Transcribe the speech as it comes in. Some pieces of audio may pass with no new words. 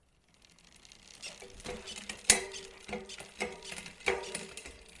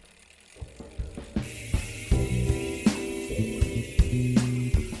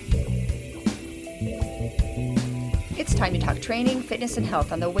time to talk training, fitness, and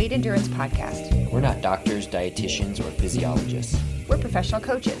health on the Weight Endurance Podcast. We're not doctors, dietitians, or physiologists. We're professional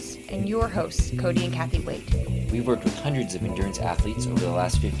coaches and your hosts, Cody and Kathy Waite. We've worked with hundreds of endurance athletes over the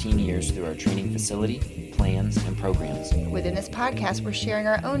last 15 years through our training facility, plans, and programs. Within this podcast, we're sharing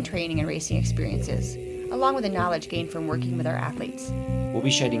our own training and racing experiences, along with the knowledge gained from working with our athletes. We'll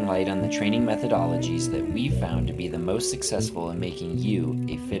be shedding light on the training methodologies that we've found to be the most successful in making you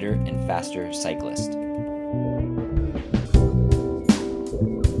a fitter and faster cyclist.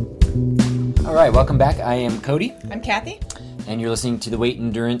 All right, welcome back. I am Cody. I'm Kathy. And you're listening to the Weight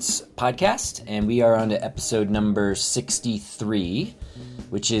Endurance Podcast, and we are on to episode number 63,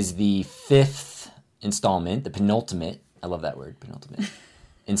 which is the fifth installment, the penultimate, I love that word, penultimate,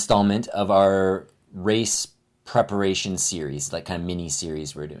 installment of our race preparation series, like kind of mini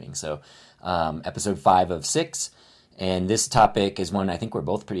series we're doing. So episode 5 of 6, and this topic is one I think we're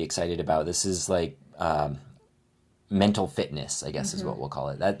both pretty excited about. This is like mental fitness, I guess is what we'll call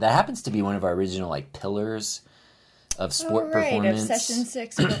it. That happens to be one of our original like pillars of sport performance. Of session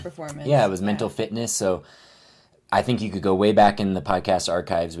 6 sport performance. Yeah, it was mental fitness. So I think you could go way back in the podcast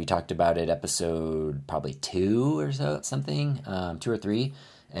archives. We talked about it episode probably 2 or so, something, 2 or 3.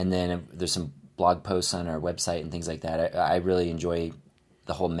 And then there's some blog posts on our website and things like that. I really enjoy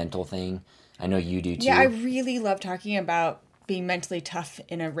the whole mental thing. I know you do too. Yeah, I really love talking about being mentally tough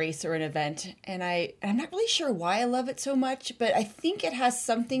in a race or an event. And I'm not really sure why I love it so much, but I think it has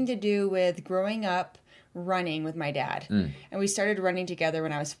something to do with growing up running with my dad. And we started running together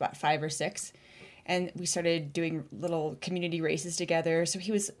when I was about 5 or 6. And we started doing little community races together. So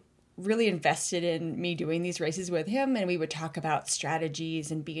he was really invested in me doing these races with him. And we would talk about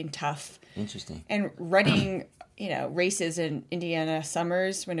strategies and being tough. Interesting. And running races in Indiana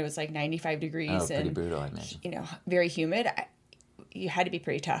summers when it was like 95 degrees. Oh, pretty brutal, I imagine. Very humid. You had to be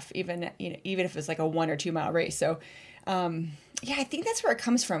pretty tough, even if it was like a 1 or 2 mile race. So, I think that's where it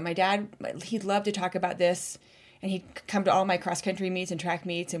comes from. My dad, he'd love to talk about this, and he'd come to all my cross country meets and track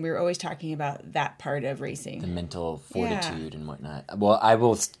meets, and we were always talking about that part of racing, the mental fortitude and whatnot. Well, I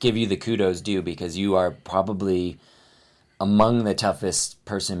will give you the kudos due because you are probably among the toughest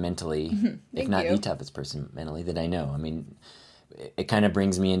person mentally, if not the toughest person mentally that I know. I mean, it kind of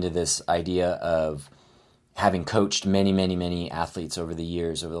brings me into this idea of having coached many, many, many athletes over the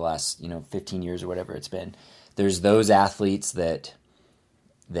years, over the last 15 years or whatever it's been. There's those athletes that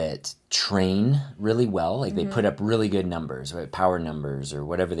train really well, like they put up really good numbers, right? Power numbers or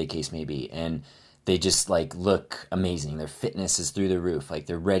whatever the case may be, and they just like look amazing. Their fitness is through the roof, like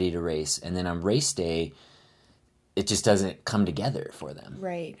they're ready to race. And then on race day, it just doesn't come together for them.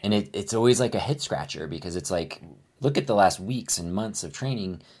 Right. And it's always like a head scratcher because it's like, look at the last weeks and months of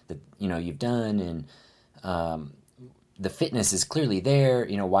training that you've done, and the fitness is clearly there.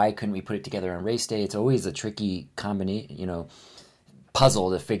 Why couldn't we put it together on race day? It's always a tricky combination,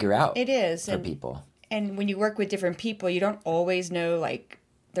 puzzle to figure out. It is for people. And when you work with different people, you don't always know like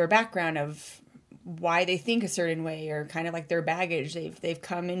their background of why they think a certain way, or kind of like their baggage they've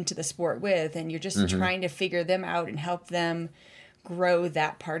come into the sport with, and you're just trying to figure them out and help them grow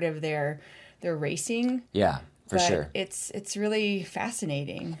that part of their racing. Yeah, for sure. It's really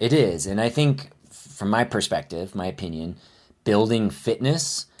fascinating. It is, and I think from my perspective, my opinion, building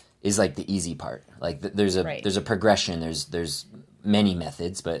fitness is like the easy part. Like there's a progression. There's many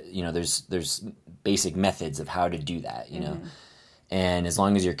methods, but there's basic methods of how to do that. And as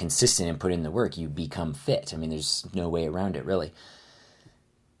long as you're consistent and put in the work, you become fit. I mean, there's no way around it really.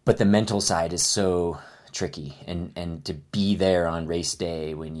 But the mental side is so tricky, and to be there on race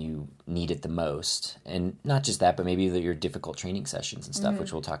day when you need it the most, and not just that, but maybe your difficult training sessions and stuff,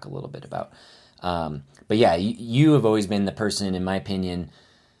 which we'll talk a little bit about. But yeah, you have always been the person, in my opinion,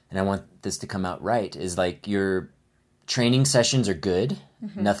 and I want this to come out right, is like your training sessions are good.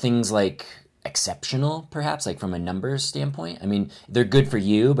 Nothing's like exceptional, perhaps, like from a numbers standpoint. I mean, they're good for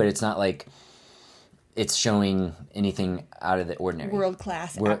you, but it's not like it's showing anything out of the ordinary.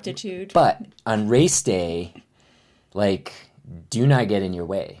 World-class aptitude. But on race day, like, do not get in your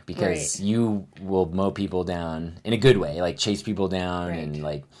way, because you will mow people down in a good way, like chase people down, and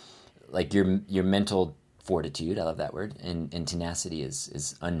like your mental fortitude, I love that word, and tenacity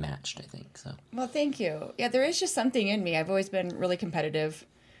is unmatched, I think. So. Well, thank you. Yeah, there is just something in me. I've always been really competitive.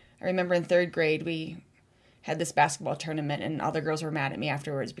 I remember in 3rd grade, we had this basketball tournament, and all the girls were mad at me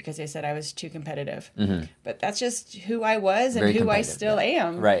afterwards because they said I was too competitive. But that's just who I was and who I still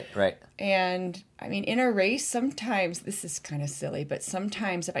am. Right. And I mean, in a race, sometimes, this is kind of silly, but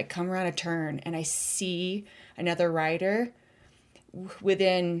sometimes if I come around a turn and I see another rider,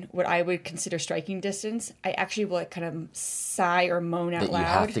 within what I would consider striking distance, I actually will kind of sigh or moan out that loud. You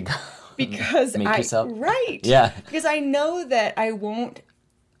have to go because make yourself right. Yeah. Because I know that I won't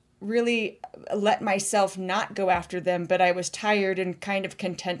really let myself not go after them, but I was tired and kind of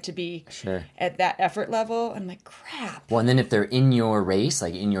content to be at that effort level. I'm like, crap. Well, and then if they're in your race,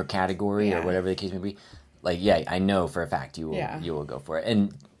 like in your category or whatever the case may be, like, I know for a fact you will go for it.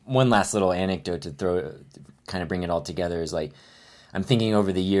 And one last little anecdote to kind of bring it all together is like, I'm thinking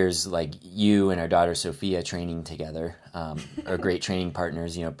over the years, like you and our daughter Sophia training together, are great training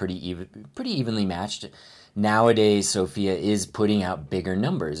partners, pretty evenly matched. Nowadays, Sophia is putting out bigger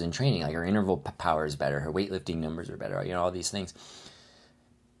numbers in training. Like her interval power is better, her weightlifting numbers are better, all these things.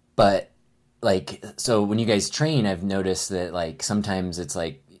 But like, so when you guys train, I've noticed that like sometimes it's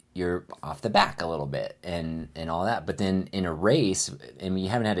like you're off the back a little bit and all that. But then in a race, and we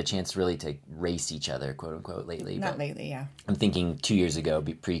haven't had a chance really to race each other, quote unquote, lately. Not lately, yeah. I'm thinking 2 years ago,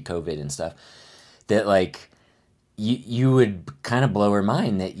 pre-COVID and stuff, that like you would kind of blow her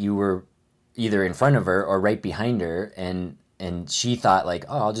mind that you were either in front of her or right behind her, and she thought like,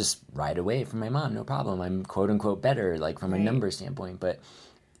 oh, I'll just ride away from my mom, no problem. I'm quote unquote better, like from a number standpoint. But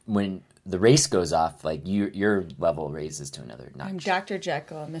when the race goes off, like your level raises to another notch. I'm Dr.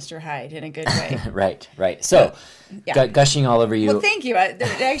 Jekyll and Mr. Hyde in a good way. Right. So gushing all over you. Well, thank you. It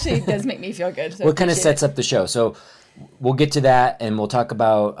actually does make me feel good. So what kind of sets up the show? So we'll get to that, and we'll talk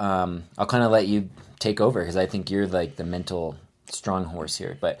about. I'll kind of let you take over because I think you're like the mental strong horse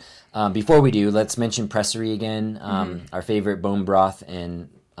here. But before we do, let's mention Pressery again, our favorite bone broth and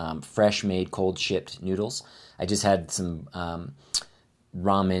fresh made cold shipped noodles. I just had some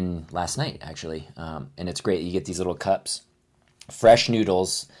ramen last night actually, and it's great. You get these little cups, fresh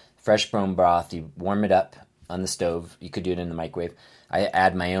noodles, fresh bone broth. You warm it up on the stove. You could do it in the microwave. I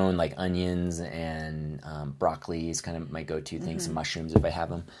add my own like onions and broccoli is kind of my go-to thing. Some mushrooms if I have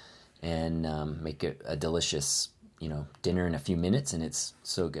them, and make it a delicious dinner in a few minutes, and it's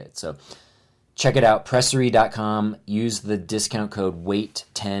so good. So check it out, pressery.com. Use the discount code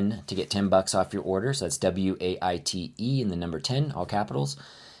WAIT10 to get $10 off your order. So that's WAITE and the number 10, all capitals.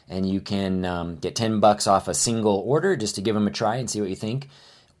 And you can get $10 off a single order just to give them a try and see what you think.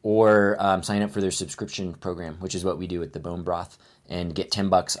 Or sign up for their subscription program, which is what we do with the bone broth, and get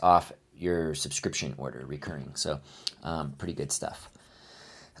 $10 off your subscription order recurring. So pretty good stuff.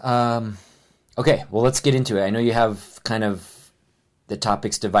 Okay, well, let's get into it. I know you have kind of the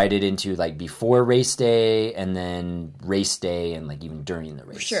topics divided into like before race day and then race day and like even during the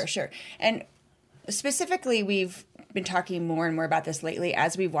race. Sure. And specifically, we've been talking more and more about this lately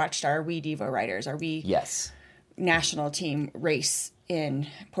as we've watched our We Devo riders, our We national team race in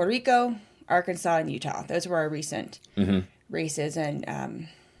Puerto Rico, Arkansas, and Utah. Those were our recent races. And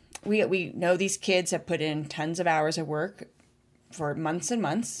we know these kids have put in tons of hours of work for months and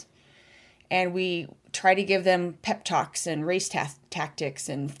months. And we try to give them pep talks and race tactics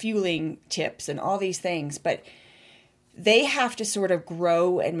and fueling tips and all these things. But they have to sort of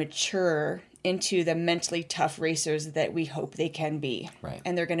grow and mature into the mentally tough racers that we hope they can be. Right.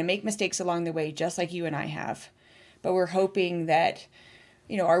 And they're going to make mistakes along the way, just like you and I have. But we're hoping that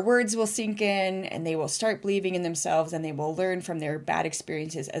our words will sink in and they will start believing in themselves and they will learn from their bad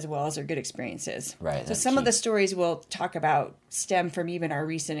experiences as well as their good experiences. Right. So some of the stories we'll talk about stem from even our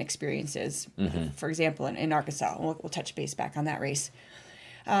recent experiences. For example, in Arkansas. We'll touch base back on that race.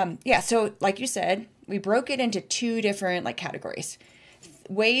 So like you said, we broke it into two different categories.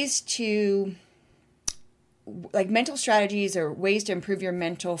 Ways to mental strategies or ways to improve your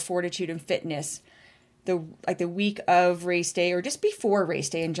mental fortitude and fitness the week of race day or just before race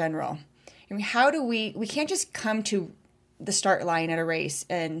day in general. I mean, how do we can't just come to the start line at a race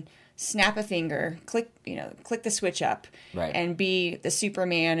and snap a finger, click the switch up and be the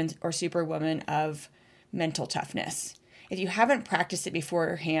Superman or Superwoman of mental toughness. If you haven't practiced it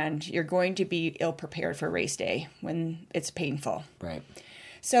beforehand, you're going to be ill prepared for race day when it's painful. Right.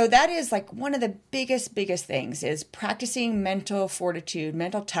 So that is one of the biggest things is practicing mental fortitude,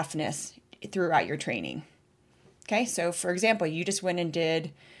 mental toughness throughout your training. Okay, so for example, you just went and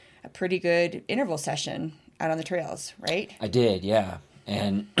did a pretty good interval session out on the trails, right? I did, yeah.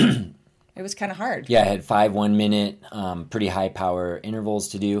 And it was kind of hard. Yeah, I had 5 1-minute, pretty high power intervals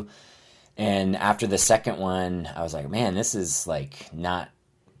to do. And after the second one, I was like, man, this is not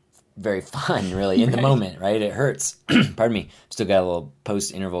very fun, really, in the moment, right? It hurts. Pardon me. Still got a little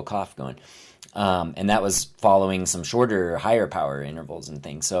post-interval cough going. And that was following some shorter, higher power intervals and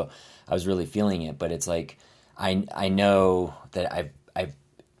things. So I was really feeling it, but it's I know that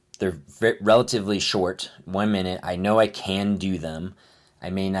they're relatively short, 1 minute. I know I can do them. I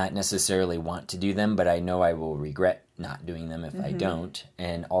may not necessarily want to do them, but I know I will regret not doing them if I don't.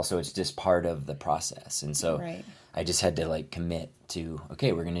 And also it's just part of the process. And so I just had to like commit to,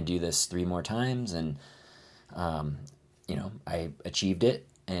 okay, we're going to do this 3 more times. And, I achieved it.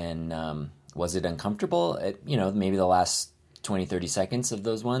 And was it uncomfortable? Maybe the last 20, 30 seconds of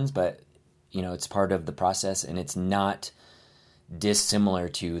those ones, but, it's part of the process, and it's not dissimilar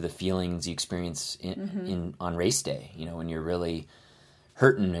to the feelings you experience on race day, when you're really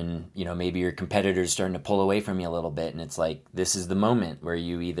hurting and, maybe your competitor's starting to pull away from you a little bit. And it's like, this is the moment where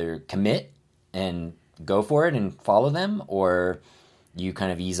you either commit and go for it and follow them, or you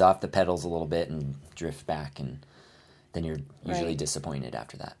kind of ease off the pedals a little bit and drift back. And then you're usually disappointed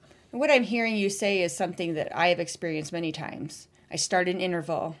after that. What I'm hearing you say is something that I have experienced many times. I start an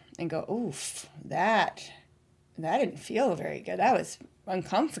interval and go, oof, that didn't feel very good. That was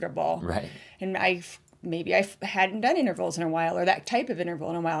uncomfortable. Right. And I hadn't done intervals in a while, or that type of interval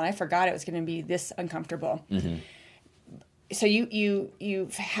in a while, and I forgot it was going to be this uncomfortable. Mm-hmm. So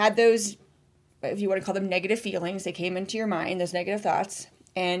you've had those, if you want to call them negative feelings, they came into your mind, those negative thoughts,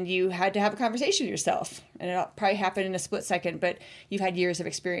 and you had to have a conversation with yourself. And it'll probably happen in a split second, but you've had years of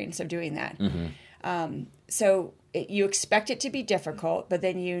experience of doing that. Mm-hmm. You expect it to be difficult, but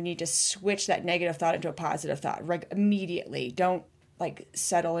then you need to switch that negative thought into a positive thought immediately. Don't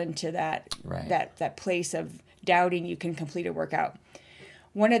settle into that that place of doubting you can complete a workout.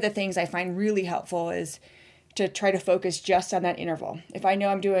 One of the things I find really helpful is to try to focus just on that interval. If I know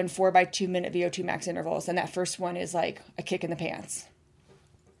I'm doing 4 by 2 minute VO2 max intervals, then that first one is like a kick in the pants.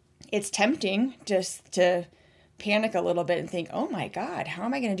 It's tempting just to panic a little bit and think, oh my God, how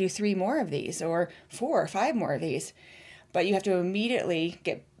am I going to do 3 more of these, or 4 or 5 more of these? But you have to immediately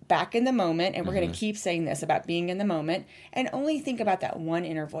get back in the moment, and we're going to keep saying this about being in the moment, and only think about that one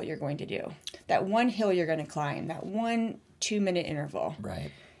interval you're going to do, that one hill you're going to climb, that 1 2-minute interval.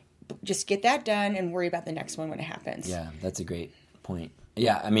 Right. Just get that done and worry about the next one when it happens. Yeah, that's a great point.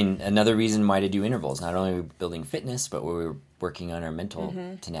 Yeah, I mean, another reason why to do intervals, not only are we building fitness, but we're working on our mental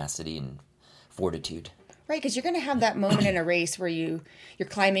tenacity and fortitude. Right, because you're going to have that moment in a race where you're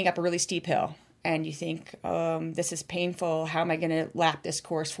climbing up a really steep hill, and you think, this is painful. How am I going to lap this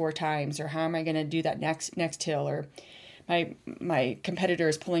course 4 times? Or how am I going to do that next hill? Or my competitor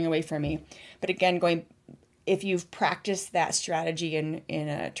is pulling away from me. But again, if you've practiced that strategy in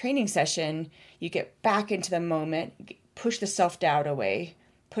a training session, you get back into the moment, push the self-doubt away,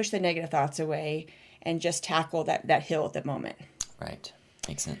 push the negative thoughts away, and just tackle that hill at the moment. Right.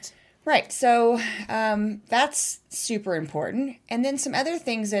 Makes sense. Right. So that's super important. And then some other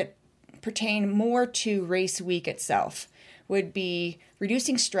things that pertain more to race week itself would be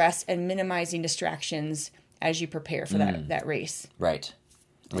reducing stress and minimizing distractions as you prepare for that race. Right.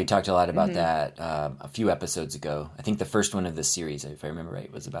 We talked a lot about that a few episodes ago. I think the first one of this series, if I remember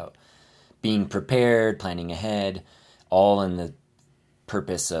right, was about being prepared, planning ahead, all in the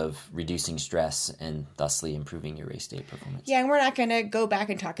purpose of reducing stress and thusly improving your race day performance. Yeah, and we're not going to go back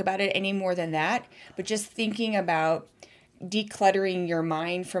and talk about it any more than that, but just thinking about decluttering your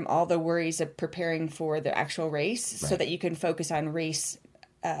mind from all the worries of preparing for the actual race so that you can focus on race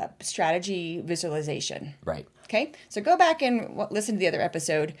strategy visualization. Right. Okay, so go back and listen to the other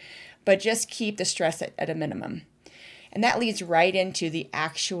episode, but just keep the stress at a minimum. And that leads right into the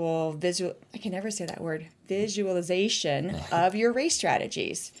actual I can never say that word, visualization of your race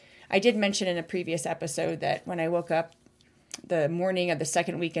strategies. I did mention in a previous episode that when I woke up the morning of the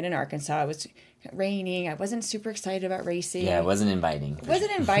second weekend in Arkansas, it was raining. I wasn't super excited about racing. Yeah, it wasn't inviting. It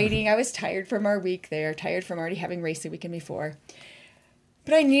wasn't inviting. I was tired from our week there, tired from already having raced the weekend before.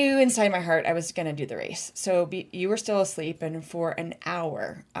 But I knew inside my heart I was going to do the race. So you were still asleep, and for an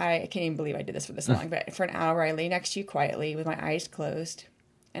hour, I can't even believe I did this for this long, but for an hour I lay next to you quietly with my eyes closed,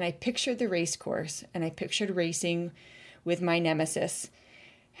 and I pictured the race course, and I pictured racing with my nemesis,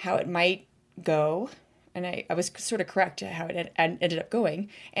 how it might go, and I was sort of correct how it ended up going,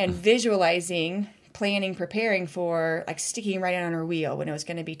 and visualizing, planning, preparing for sticking right on her wheel when it was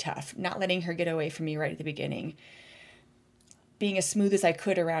going to be tough, not letting her get away from me right at the beginning, being as smooth as I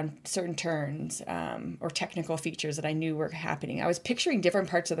could around certain turns or technical features that I knew were happening. I was picturing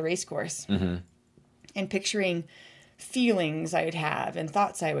different parts of the race course and picturing feelings I would have and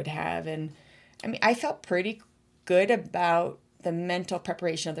thoughts I would have. And I mean, I felt pretty good about the mental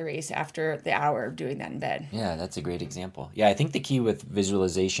preparation of the race after the hour of doing that in bed. Yeah, that's a great example. Yeah, I think the key with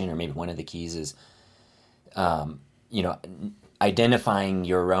visualization, or maybe one of the keys, is, identifying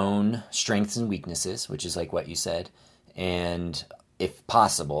your own strengths and weaknesses, which is like what you said. And if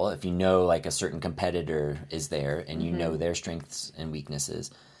possible, if you know a certain competitor is there and you know their strengths and weaknesses,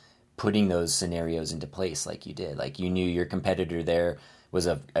 putting those scenarios into place like you did. Like you knew your competitor there was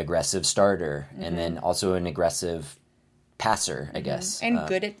a aggressive starter, and then also an aggressive passer, I guess. And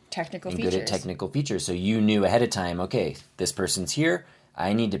good at technical features. Good at technical features. So you knew ahead of time, okay, this person's here.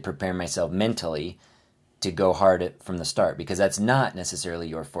 I need to prepare myself mentally to go hard from the start, because that's not necessarily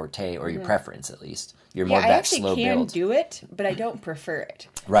your forte or your preference, at least. You're more that slow build. I actually can do it, but I don't prefer it.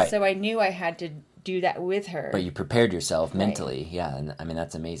 Right. So I knew I had to do that with her. But you prepared yourself mentally. Right. Yeah, and I mean,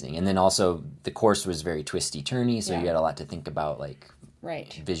 that's amazing. And then also the course was very twisty-turny, so you had a lot to think about, like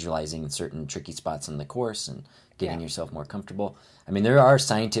visualizing certain tricky spots on the course and getting yourself more comfortable. I mean, there are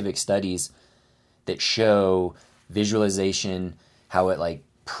scientific studies that show visualization, how it like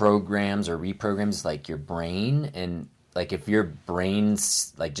programs or reprograms like your brain, and like if your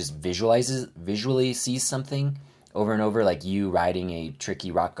brain's like just visually sees something over and over, like you riding a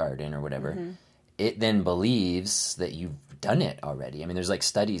tricky rock garden or whatever, it then believes that you've done it already. I mean, there's like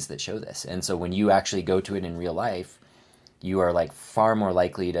studies that show this. And so when you actually go to it in real life, you are like far more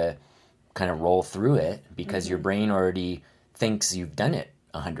likely to kind of roll through it because your brain already thinks you've done it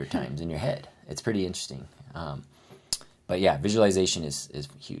 100 times in your head. It's pretty interesting. But yeah, visualization is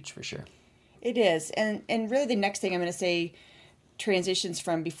huge for sure. It is. And really the next thing I'm going to say transitions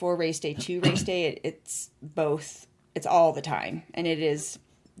from before race day to race day. It's both. It's all the time. And it is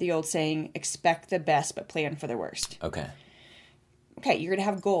the old saying, expect the best, but plan for the worst. Okay, you're going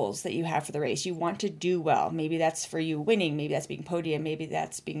to have goals that you have for the race. You want to do well. Maybe that's for you winning. Maybe that's being podium. Maybe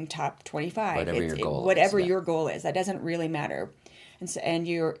that's being top 25. Whatever your goal is. That doesn't really matter. And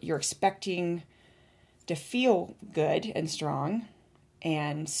you're expecting to feel good and strong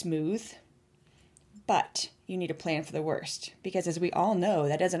and smooth, but you need to plan for the worst, because as we all know,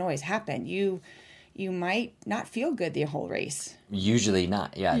 that doesn't always happen. You might not feel good the whole race. Usually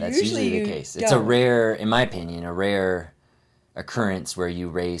not. Yeah, that's usually the case. It's a rare, in my opinion, occurrence where you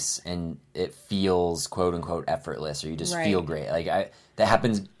race and it feels quote unquote effortless, or you just feel great. Like that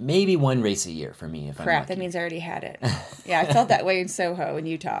happens maybe one race a year for me. If I'm lucky. That means I already had it. Yeah, I felt that way in Soho in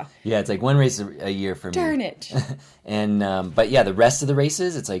Utah. Yeah, it's like one race a year for me. Darn it. And but yeah, the rest of the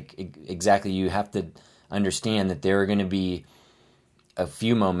races, it's like exactly, you have to understand that there are going to be a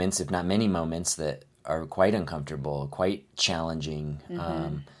few moments, if not many moments, that are quite uncomfortable, quite challenging.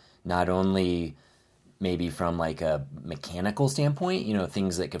 Not only maybe from like a mechanical standpoint,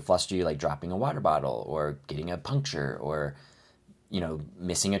 things that could fluster you, like dropping a water bottle or getting a puncture or,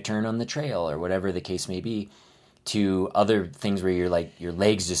 missing a turn on the trail or whatever the case may be, to other things where you're like, your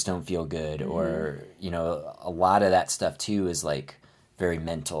legs just don't feel good, or, a lot of that stuff too is like very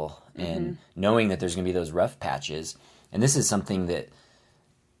mental, and knowing that there's going to be those rough patches. And this is something that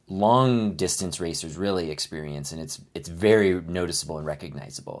long distance racers really experience, and it's very noticeable and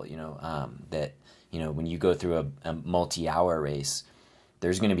recognizable, that, when you go through a multi-hour race,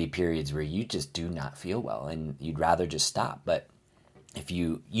 there's going to be periods where you just do not feel well and you'd rather just stop. But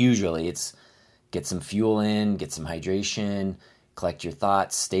usually it's get some fuel in, get some hydration, collect your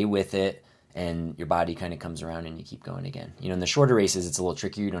thoughts, stay with it, and your body kind of comes around and you keep going again. In the shorter races, it's a little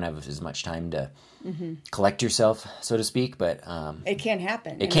trickier. You don't have as much time to collect yourself, so to speak, but it can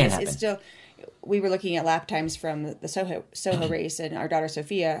happen. It's still, we were looking at lap times from the Soho race, and our daughter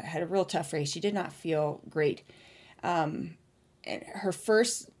Sophia had a real tough race. She did not feel great. And her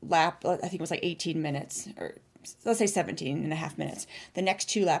first lap, I think it was like 18 minutes, or let's say 17 and a half minutes. The next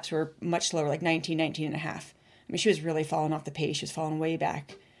two laps were much slower, like 19 and a half. I mean, she was really falling off the pace. She was falling way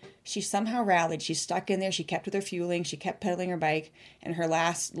back. She somehow rallied. She stuck in there. She kept with her fueling. She kept pedaling her bike. And her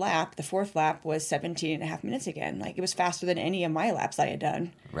last lap, the fourth lap, was 17 and a half minutes again. Like, it was faster than any of my laps I had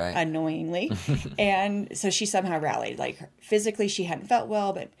done, annoyingly. And so she somehow rallied. Like, physically, she hadn't felt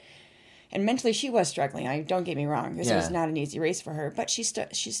well, and mentally, she was struggling. Don't get me wrong. This was not an easy race for her. But she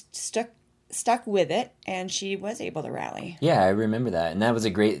stuck with it, and she was able to rally. Yeah, I remember that. And that was a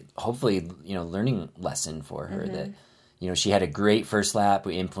great, hopefully, learning lesson for her, that she had a great first lap.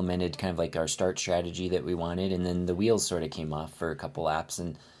 We implemented kind of like our start strategy that we wanted, and then the wheels sort of came off for a couple laps,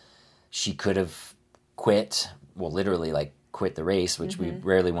 and she could have quit, well, literally like quit the race, which we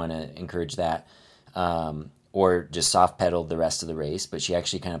rarely want to encourage that, or just soft pedaled the rest of the race, but she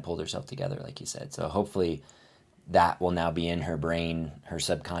actually kind of pulled herself together, like you said. So hopefully that will now be in her brain, her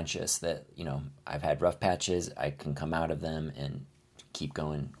subconscious, that, I've had rough patches, I can come out of them and keep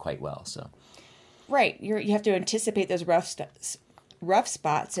going quite well, so... Right. You have to anticipate those rough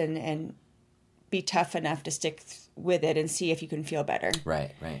spots and be tough enough to stick with it and see if you can feel better.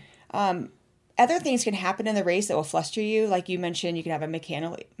 Right. Other things can happen in the race that will fluster you. Like you mentioned, you can have a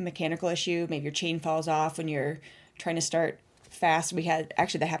mechanical issue. Maybe your chain falls off when you're trying to start fast. That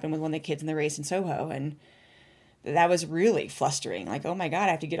happened with one of the kids in the race in Soho, and that was really flustering. Like, oh my God,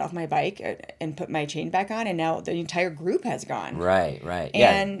 I have to get off my bike and put my chain back on, and now the entire group has gone. Right.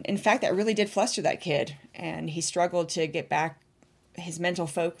 And in fact, that really did fluster that kid, and he struggled to get back his mental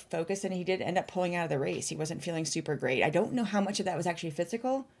focus, and he did end up pulling out of the race. He wasn't feeling super great. I don't know how much of that was actually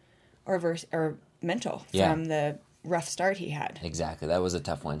physical or mental from the rough start he had. Exactly. That was a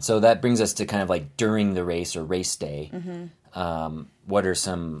tough one. So that brings us to kind of like during the race or race day. What are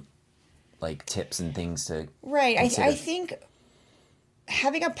some like tips and things to consider? I think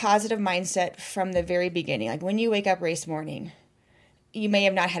having a positive mindset from the very beginning, like when you wake up race morning, you may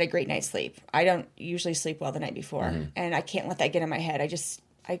have not had a great night's sleep. I don't usually sleep well the night before, and I can't let that get in my head.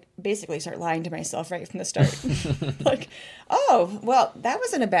 I basically start lying to myself right from the start. Like, oh, well, that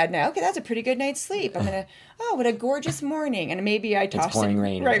wasn't a bad night. Okay, that's a pretty good night's sleep. What a gorgeous morning. And maybe I tossed pouring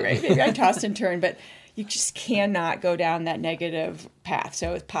rain. Right. Maybe I tossed and turned, but you just cannot go down that negative path.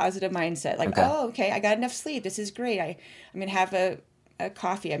 So it's positive mindset. Like, okay, I got enough sleep. This is great. I'm going to have a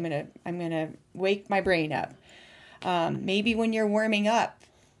coffee. I'm going to wake my brain up. Maybe when you're warming up,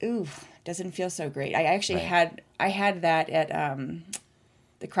 doesn't feel so great. I actually had that at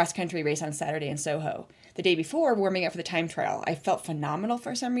the cross country race on Saturday in Soho. The day before, warming up for the time trial, I felt phenomenal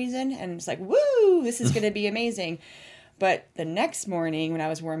for some reason, and it's like, woo, this is going to be amazing. But the next morning when I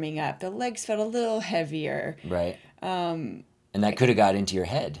was warming up, the legs felt a little heavier. Right. And that could have got into your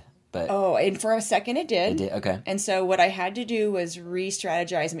head. But and for a second it did. It did, okay. And so what I had to do was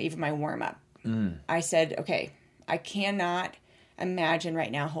re-strategize even my warm-up. I said, okay, I cannot imagine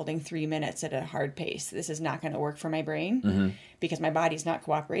right now holding 3 minutes at a hard pace. This is not going to work for my brain because my body's not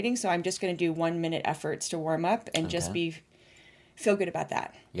cooperating. So I'm just going to do 1 minute efforts to warm up and just feel good about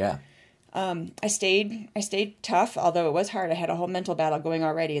that. Yeah. I stayed tough, although it was hard. I had a whole mental battle going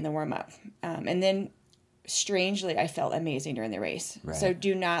already in the warm up. And then strangely, I felt amazing during the race. Right. So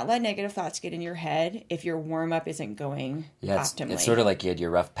do not let negative thoughts get in your head if your warm up isn't going optimally. It's sort of like you had your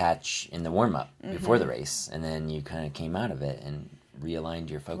rough patch in the warm up before the race, and then you kind of came out of it and realigned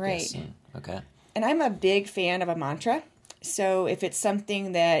your focus. Right. And I'm a big fan of a mantra. So if it's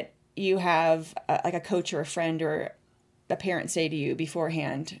something that you have like a coach or a friend or a parent say to you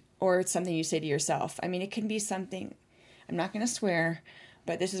beforehand, or it's something you say to yourself. I mean, it can be something, I'm not going to swear,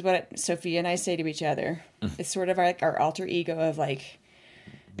 but this is what Sophia and I say to each other. It's sort of like our alter ego of like...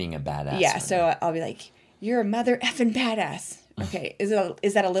 being a badass. Yeah, so I'll be like, you're a mother effing badass. Okay, is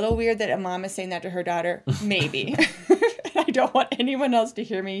that a little weird that a mom is saying that to her daughter? Maybe. I don't want anyone else to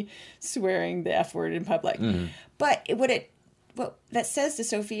hear me swearing the F word in public. But what that says to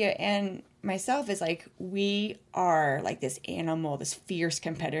Sophia and myself is like, we are like this animal, this fierce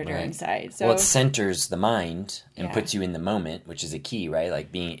competitor inside. So it centers the mind and puts you in the moment, which is a key, right?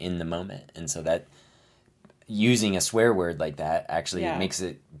 Like being in the moment. And so that using a swear word like that actually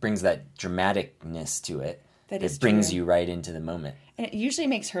brings that dramaticness to it. It brings you right into the moment. And it usually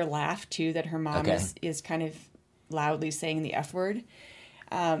makes her laugh too, that her mom is kind of loudly saying the F word.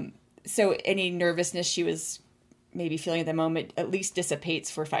 So any nervousness she was maybe feeling at the moment at least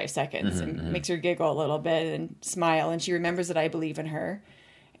dissipates for 5 seconds and makes her giggle a little bit and smile. And she remembers that I believe in her.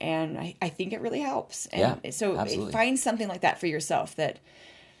 And I think it really helps. And so absolutely. Find something like that for yourself that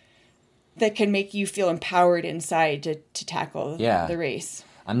can make you feel empowered inside to tackle the race.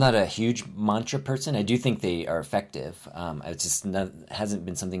 I'm not a huge mantra person. I do think they are effective. It's just hasn't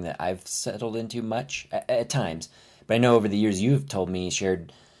been something that I've settled into much at times. But I know over the years you've told me,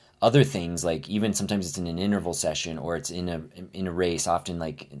 shared other things, like even sometimes it's in an interval session or it's in a race, often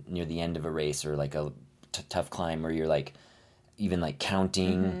like near the end of a race or like a tough climb where you're like even like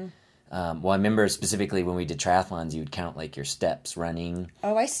counting. Well, I remember specifically when we did triathlons, you would count like your steps running.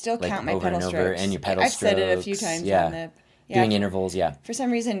 Oh, I still count my pedal strokes. And your pedal strokes. I've said it a few times on the... Doing intervals, For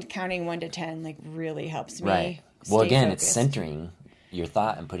some reason, counting 1 to 10 like really helps me. Right. Well, again, focused. It's centering your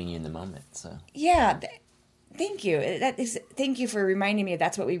thought and putting you in the moment. So thank you. Thank you for reminding me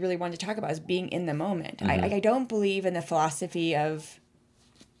that's what we really wanted to talk about is being in the moment. I don't believe in the philosophy of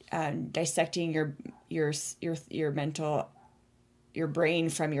dissecting your mental, your brain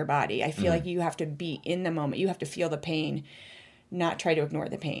from your body. I feel like you have to be in the moment. You have to feel the pain, not try to ignore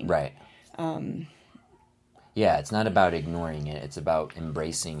the pain. Right. Yeah, it's not about ignoring it. It's about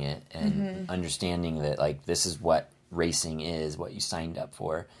embracing it and understanding that, like, this is what racing is, what you signed up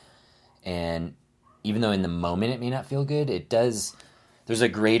for. And even though in the moment it may not feel good, it does. There's a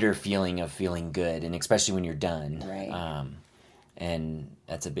greater feeling of feeling good, and especially when you're done. Right. And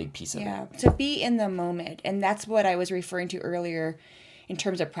that's a big piece of it. Yeah, to be in the moment. And that's what I was referring to earlier in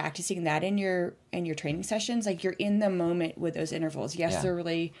terms of practicing that in your training sessions. Like, you're in the moment with those intervals. Yes, they're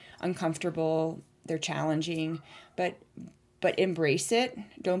really uncomfortable. They're challenging, but embrace it.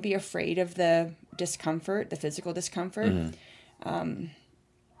 Don't be afraid of the discomfort, the physical discomfort.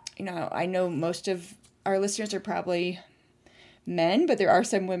 I know most of our listeners are probably men, but there are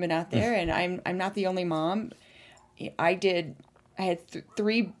some women out there, and I'm not the only mom. I had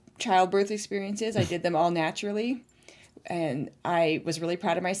 3 childbirth experiences. I did them all naturally, and I was really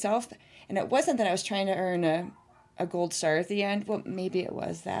proud of myself. And it wasn't that I was trying to earn a gold star at the end. Well, maybe it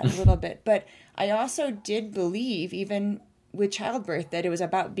was that a little bit, but I also did believe, even with childbirth, that it was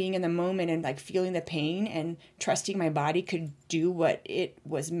about being in the moment and like feeling the pain and trusting my body could do what it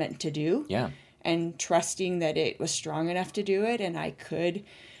was meant to do. Yeah. And trusting that it was strong enough to do it, and I could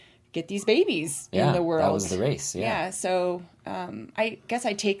get these babies in the world. That was the race. Yeah. So I guess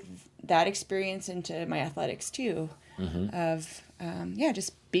I take that experience into my athletics too, of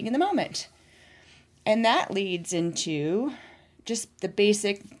just being in the moment. And that leads into just the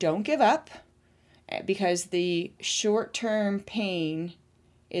basic don't give up, because the short-term pain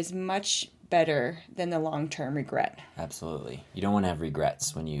is much better than the long-term regret. Absolutely. You don't want to have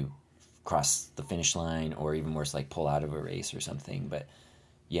regrets when you cross the finish line, or even worse, like pull out of a race or something. But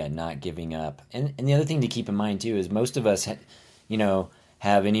yeah, not giving up. And the other thing to keep in mind too is most of us,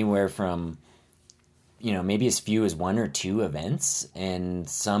 have anywhere from, maybe as few as 1 or 2 events, and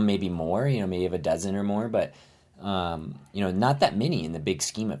some maybe more, maybe have a dozen or more, but not that many in the big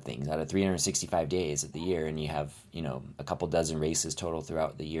scheme of things out of 365 days of the year. And you have, a couple dozen races total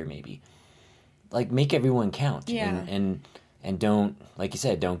throughout the year, maybe. Like, make everyone count. Yeah. And don't, like you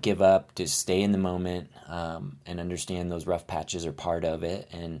said, don't give up. Just stay in the moment, and understand those rough patches are part of it.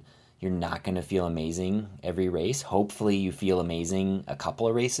 And you're not going to feel amazing every race. Hopefully you feel amazing a couple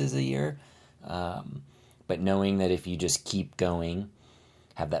of races a year. But knowing that if you just keep going,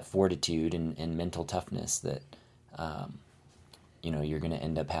 have that fortitude and mental toughness, that, you're going to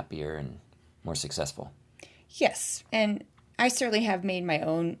end up happier and more successful. Yes. And I certainly have made my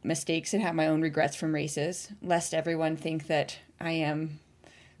own mistakes and have my own regrets from races, lest everyone think that I am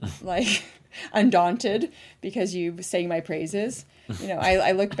like undaunted because you sang my praises.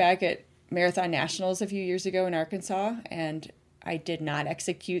 I look back at Marathon Nationals a few years ago in Arkansas, and I did not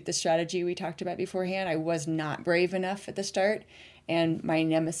execute the strategy we talked about beforehand. I was not brave enough at the start. And my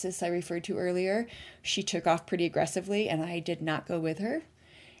nemesis I referred to earlier, she took off pretty aggressively, and I did not go with her.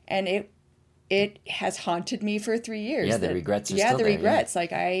 And it has haunted me for 3 years. Yeah, the regrets are still there. Yeah, the regrets.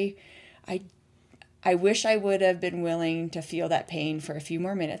 Like, I wish I would have been willing to feel that pain for a few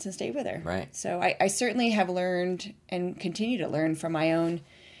more minutes and stay with her. Right. So I certainly have learned and continue to learn from my own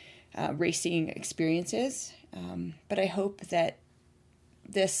racing experiences. But I hope that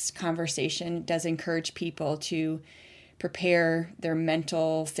this conversation does encourage people to prepare their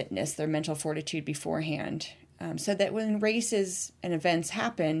mental fitness, their mental fortitude beforehand, so that when races and events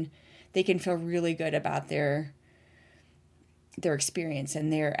happen, they can feel really good about their experience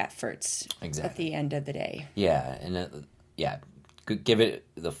and their efforts at the end of the day. Yeah, and give it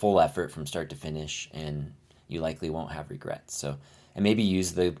the full effort from start to finish, and you likely won't have regrets. So, and maybe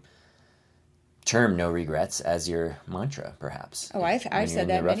use the term "no regrets" as your mantra, perhaps. Oh, I've said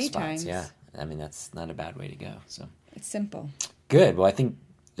that many times. Yeah, I mean, that's not a bad way to go. So it's simple. Good. Well, I think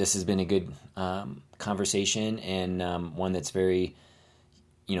this has been a good conversation, and one that's very,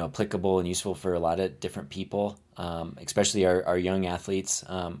 applicable and useful for a lot of different people, especially our young athletes.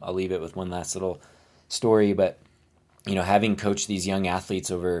 I'll leave it with one last little story, but having coached these young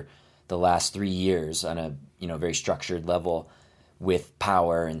athletes over the last 3 years on a very structured level with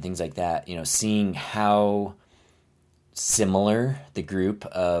power and things like that, seeing how similar the group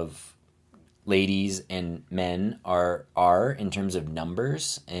of ladies and men are in terms of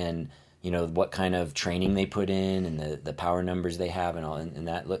numbers, and what kind of training they put in, and the power numbers they have, and all, and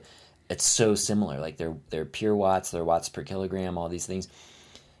that look, it's so similar. Like they're pure watts, they're watts per kilogram, all these things.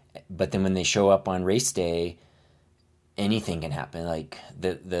 But then when they show up on race day, anything can happen. Like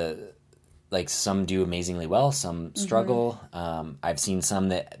like some do amazingly well, some struggle. I've seen some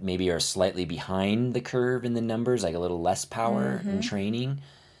that maybe are slightly behind the curve in the numbers, like a little less power in training,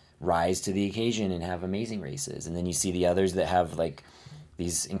 rise to the occasion and have amazing races. And then you see the others that have like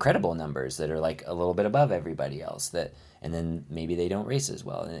these incredible numbers that are like a little bit above everybody else, and then maybe they don't race as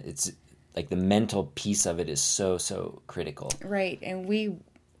well. And it's like the mental piece of it is so critical. Right. And we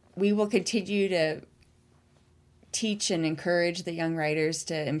will continue to teach and encourage the young riders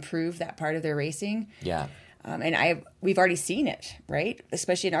to improve that part of their racing. Yeah. And we've already seen it, right?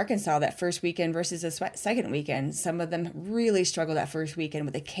 Especially in Arkansas, that first weekend versus the second weekend. Some of them really struggled that first weekend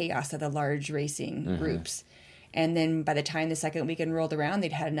with the chaos of the large racing groups. And then by the time the second weekend rolled around,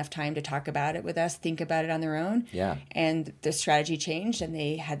 they'd had enough time to talk about it with us, think about it on their own. Yeah. And the strategy changed, and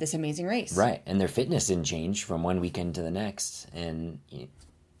they had this amazing race. Right. And their fitness didn't change from one weekend to the next. And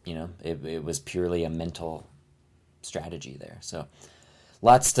it was purely a mental strategy there. So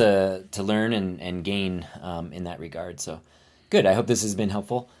lots to learn and gain in that regard. So good. I hope this has been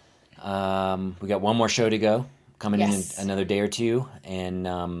helpful. We got one more show to go coming in another day or two. And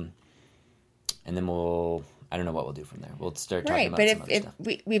then I don't know what we'll do from there. We'll start talking about some other stuff.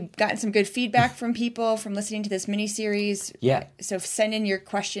 But we've gotten some good feedback from people from listening to this mini-series. Yeah. So send in your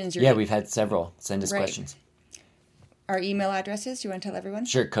questions. We've had several. Send us questions. Our email addresses, do you want to tell everyone?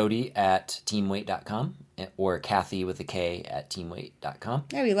 Sure. Cody@teamweight.com or Kathy with a K @teamweight.com.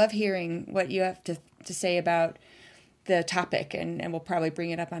 Yeah, we love hearing what you have to say about the topic, and we'll probably bring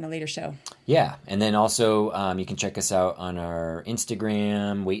it up on a later show. Yeah, and then also you can check us out on our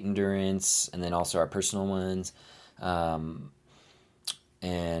Instagram, Weight Endurance, and then also our personal ones.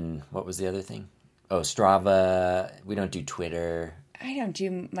 And what was the other thing? Oh, Strava. We don't do Twitter. I don't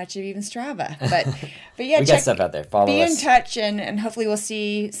do much of even Strava, but yeah, we got stuff out there. Follow us. Be in touch, and hopefully we'll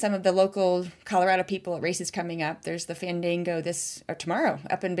see some of the local Colorado people at races coming up. There's the Fandango tomorrow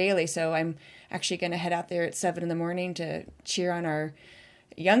up in Bailey, so I'm actually going to head out there at 7 a.m. to cheer on our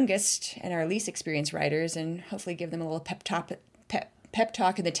youngest and our least experienced riders, and hopefully give them a little pep talk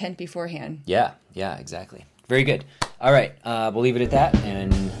in the tent beforehand. Yeah, exactly. Very good. All right, we'll leave it at that,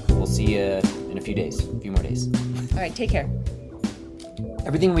 and we'll see you in a few more days. All right, take care.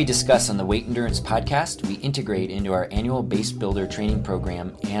 Everything we discuss on the Weight Endurance podcast, we integrate into our annual Base Builder training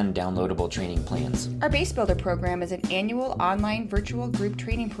program and downloadable training plans. Our Base Builder program is an annual online virtual group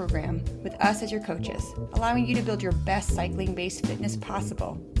training program with us as your coaches, allowing you to build your best cycling-based fitness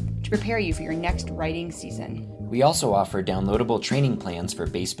possible to prepare you for your next riding season. We also offer downloadable training plans for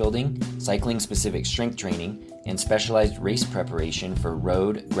base building, cycling-specific strength training, and specialized race preparation for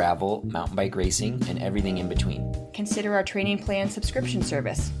road, gravel, mountain bike racing, and everything in between. Consider our training plan subscription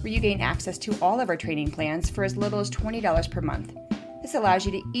service, where you gain access to all of our training plans for as little as $20 per month. This allows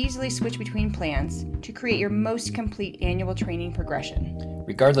you to easily switch between plans to create your most complete annual training progression.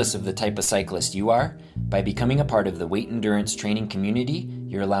 Regardless of the type of cyclist you are, by becoming a part of the Weight Endurance training community,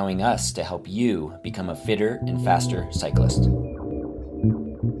 you're allowing us to help you become a fitter and faster cyclist.